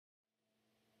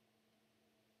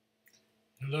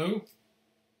Hello.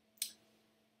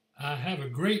 I have a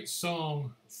great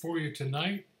song for you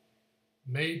tonight,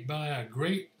 made by a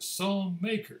great song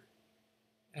maker.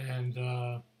 And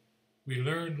we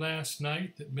learned last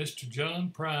night that Mr. John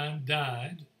Prine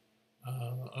died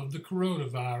of the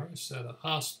coronavirus at a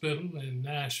hospital in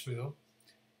Nashville.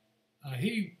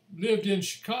 He lived in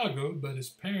Chicago, but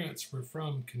his parents were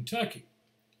from Kentucky.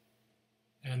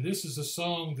 And this is a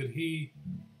song that he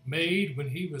made when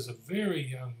he was a very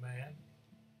young man.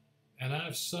 And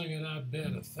I've sung it, I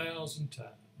bet, 1,000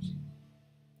 times.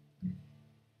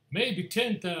 Maybe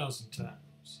 10,000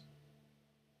 times.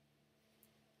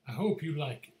 I hope you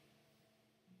like it.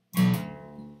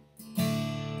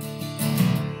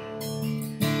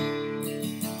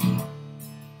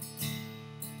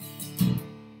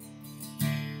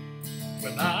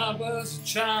 When I was a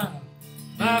child,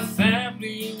 my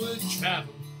family would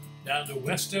travel down to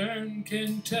western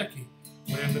Kentucky,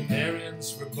 where my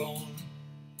parents were born.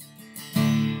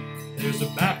 There's a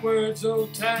backwards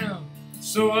old town,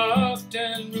 so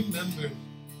often remembered,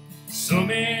 so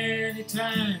many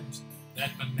times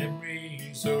that my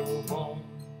memories are worn.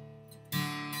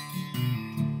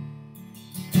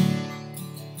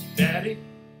 Daddy,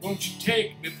 won't you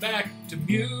take me back to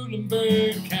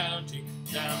Muhlenberg County,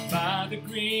 down by the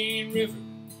Green River,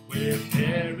 where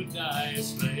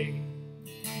paradise lay?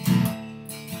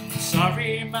 I'm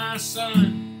sorry, my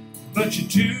son, but you're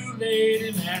too late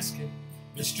in asking.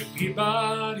 Mr.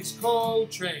 Peabody's coal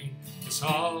train is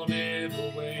hauled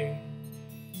away.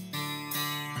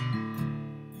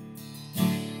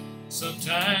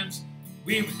 Sometimes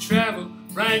we would travel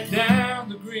right down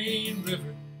the Green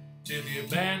River to the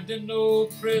abandoned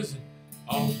old prison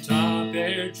on top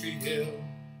Airdrie Hill,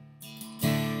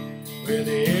 where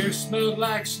the air smelled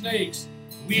like snakes.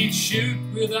 We'd shoot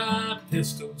with our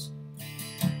pistols.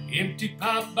 Empty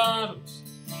pop bottles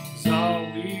was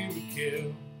all we would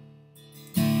kill.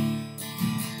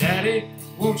 Daddy,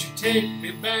 won't you take me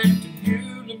back to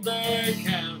Muhlenberg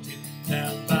County,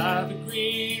 down by the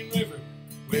Green River,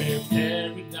 where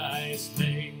paradise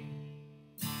lay?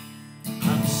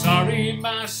 I'm sorry,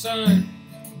 my son,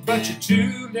 but you're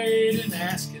too late in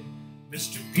asking.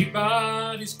 Mr.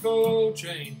 Peabody's coal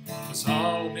train was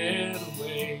hauled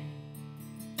away.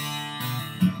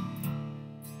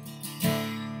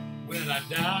 When I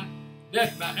die,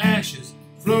 let my ashes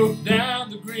float down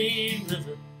the Green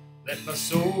River. Let my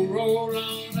soul roll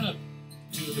on up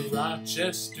to the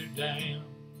Rochester Dam.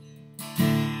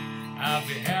 I'll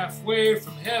be halfway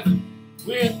from heaven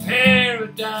with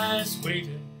paradise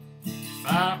waiting,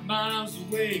 5 miles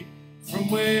away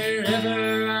from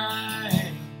wherever I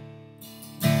am.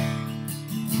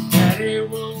 Daddy,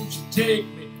 won't you take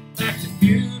me back to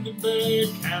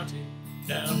Muhlenberg County,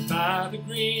 down by the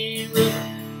Green River,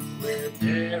 where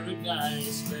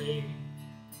paradise lay?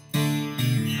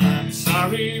 I'm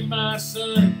sorry, my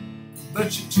son,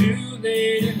 but you're too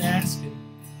late in asking.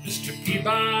 Mr.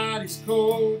 Peabody's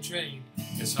coal train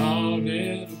is hauled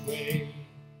away.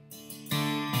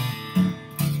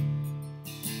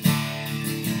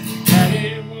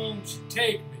 Daddy, won't you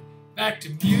take me back to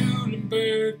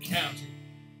Muhlenberg County,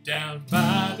 down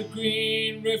by the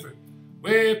Green River,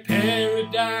 where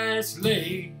paradise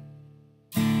lay?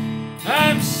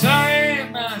 I'm sorry,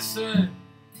 my son,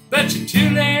 but you're too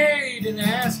late in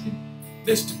asking.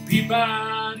 Mr.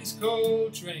 Peabody's coal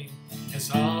train has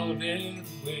hauled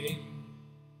away.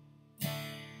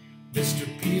 Mr.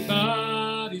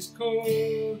 Peabody's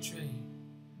coal train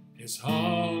has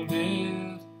hauled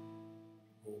away.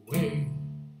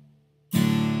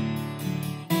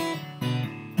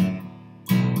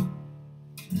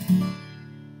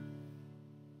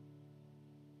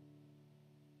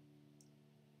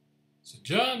 So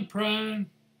John Prine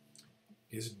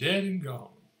is dead and gone,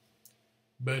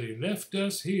 but he left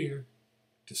us here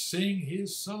to sing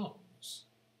his songs.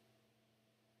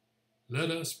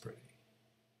 Let us pray.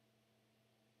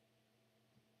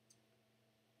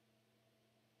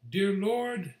 Dear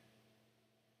Lord,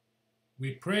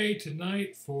 we pray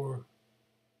tonight for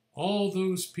all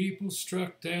those people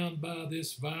struck down by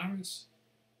this virus.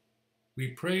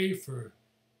 We pray for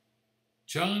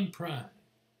John Prine.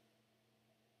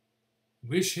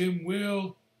 Wish him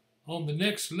well on the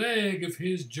next leg of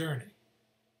his journey.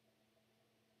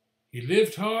 He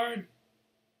lived hard,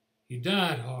 he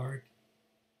died hard,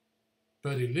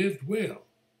 but he lived well.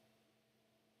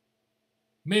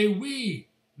 May we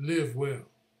live well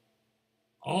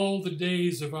all the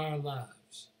days of our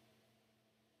lives.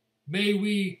 May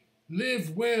we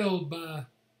live well by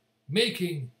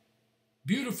making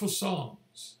beautiful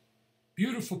songs,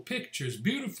 beautiful pictures,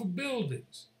 beautiful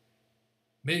buildings,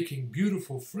 making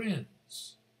beautiful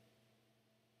friends.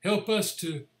 Help us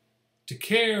to to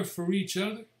care for each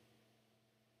other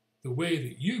the way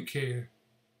that you care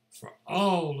for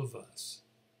all of us.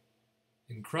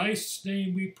 In Christ's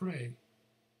name we pray.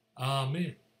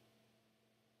 Amen.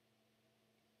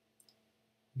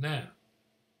 Now,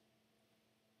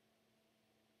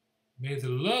 may the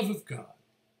love of God,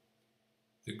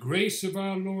 the grace of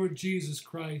our Lord Jesus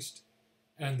Christ,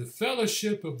 and the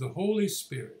fellowship of the Holy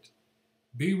Spirit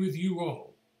be with you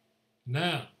all,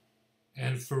 now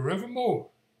and forevermore.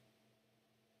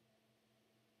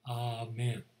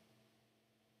 Amen.